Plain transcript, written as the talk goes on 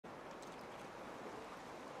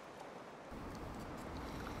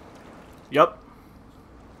Yup.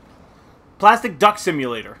 Plastic duck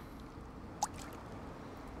simulator.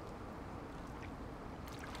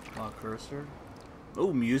 Lock cursor.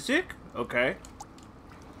 Oh, music? Okay.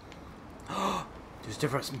 There's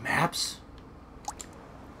different maps?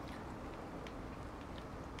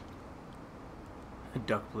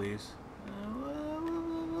 Duck, please.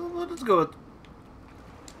 Let's go with...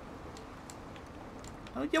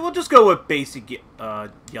 yeah, we'll just go with basic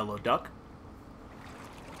yellow duck.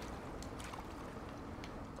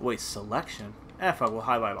 Wait, selection? Fuck, we'll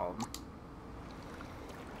highlight all of them.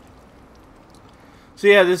 So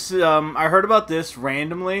yeah, this I heard about this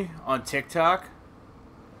randomly on TikTok.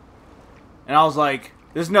 And I was like,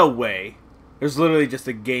 there's no way. There's literally just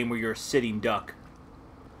a game where you're a sitting duck.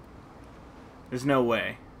 There's no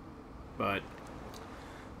way. But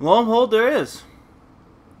lo and behold, there is.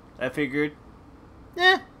 I figured,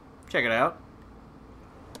 check it out.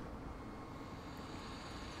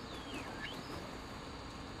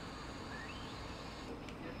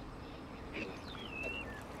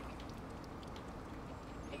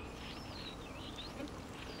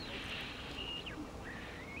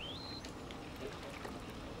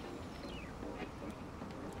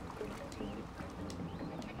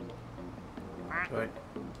 Right.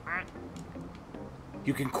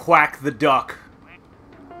 You can quack the duck.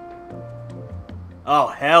 Oh,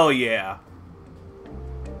 hell yeah.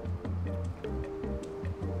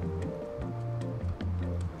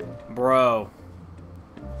 Bro.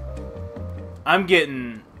 I'm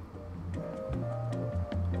getting...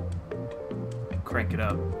 Crank it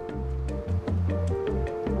up.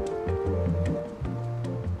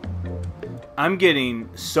 I'm getting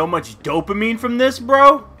so much dopamine from this,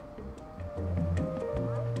 bro.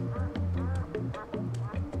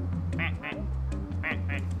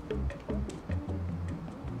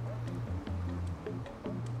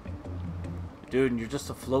 Dude, and you're just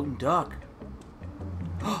a floating duck.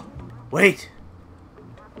 Wait!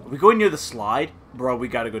 Are we going near the slide? Bro, we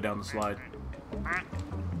gotta go down the slide.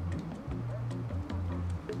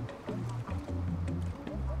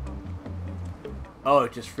 Oh,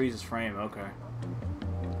 it just freezes frame. Okay.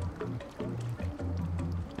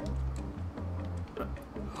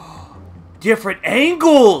 Different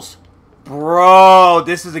angles! Bro,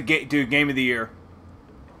 this is a game of the year.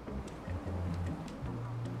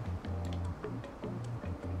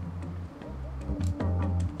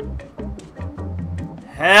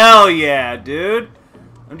 Hell yeah, dude.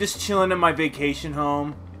 I'm just chilling in my vacation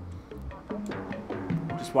home.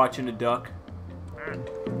 Just watching a duck.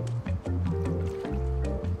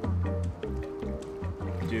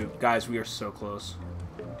 Dude, guys, we are so close.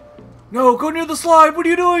 No, go near the slide. What are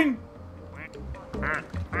you doing?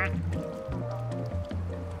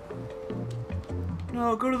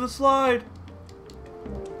 No, go to the slide.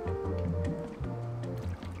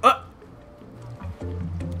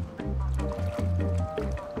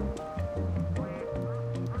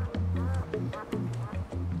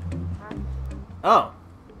 Oh.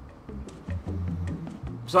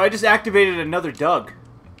 So I just activated another Doug.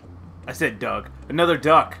 I said Doug. Another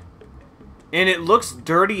duck. And it looks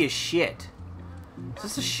dirty as shit. Is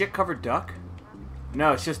this a shit-covered duck?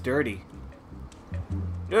 No, it's just dirty.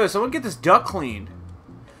 Dude, someone get this duck cleaned.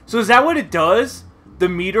 So is that what it does? The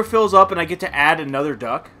meter fills up and I get to add another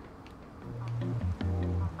duck?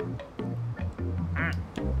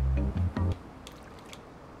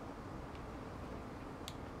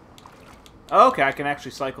 Okay, I can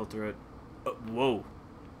actually cycle through it. Whoa.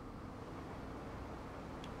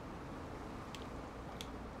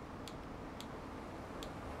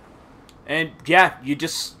 And yeah, you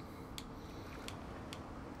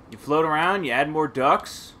float around, you add more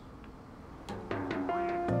ducks.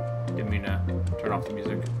 Didn't mean to turn off the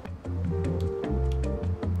music.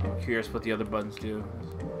 I'm curious what the other buttons do.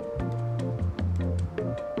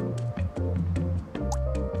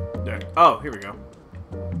 There. Oh, here we go.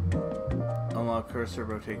 Unlock cursor,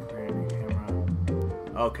 rotate camera.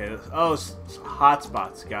 Okay. Oh,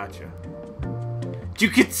 hotspots. Gotcha. You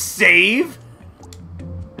can save?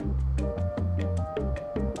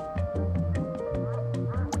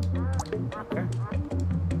 Okay.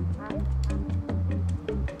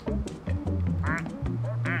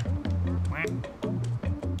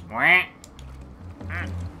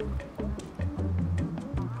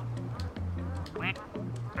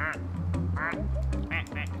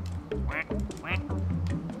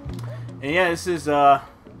 And yeah, this is, hang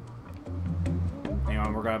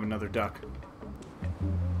on, we're gonna have another duck.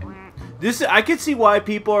 This, I can see why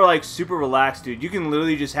people are, like, super relaxed, dude. You can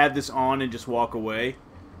literally just have this on and just walk away.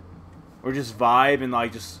 Or just vibe and,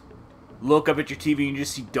 like, just look up at your TV and you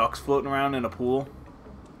just see ducks floating around in a pool.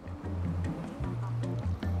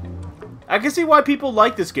 I can see why people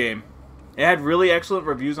like this game. It had really excellent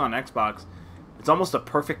reviews on Xbox. It's almost a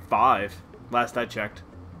perfect 5, last I checked.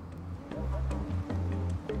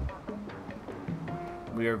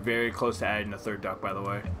 We are very close to adding a third duck, by the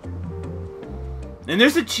way. And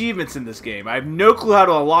there's achievements in this game. I have no clue how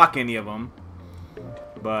to unlock any of them.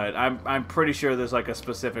 But I'm pretty sure there's like a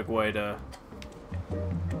specific way to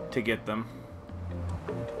get them.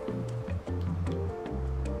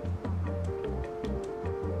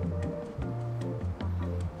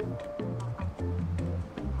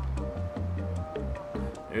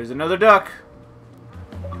 There's another duck.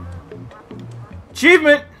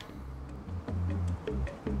 Achievement!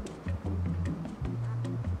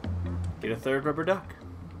 Get a third rubber duck.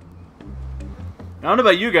 I don't know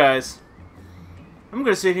about you guys. I'm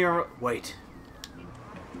gonna sit here and wait.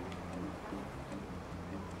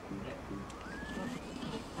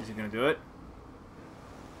 Is he gonna do it?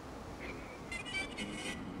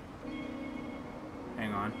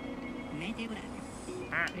 Hang on.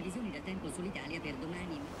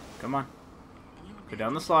 Come on. Go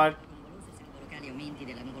down the slide.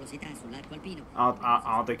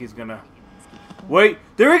 I don't think he's gonna... Wait!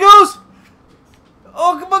 There he goes!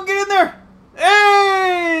 Oh, come on, get in there!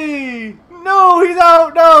 Hey! No, he's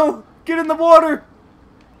out! No! Get in the water!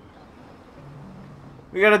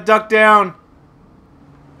 We gotta duck down.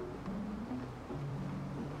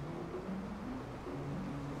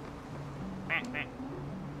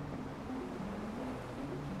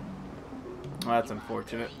 Oh, that's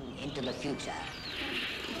unfortunate. Into the future.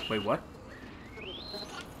 Wait, what?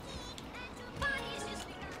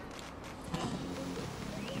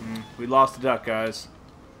 We lost the duck, guys.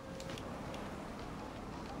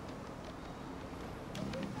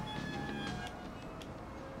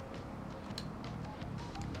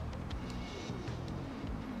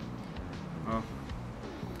 Well,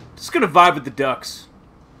 just gonna vibe with the ducks.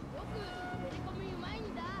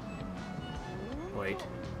 Wait.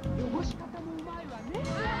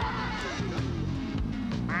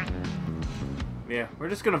 Yeah, we're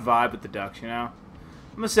just gonna vibe with the ducks, you know?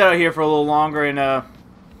 I'm gonna sit out here for a little longer and,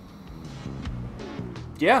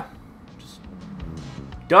 yeah. Just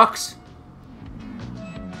ducks.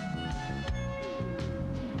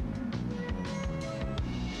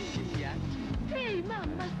 Ehi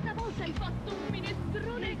mamma,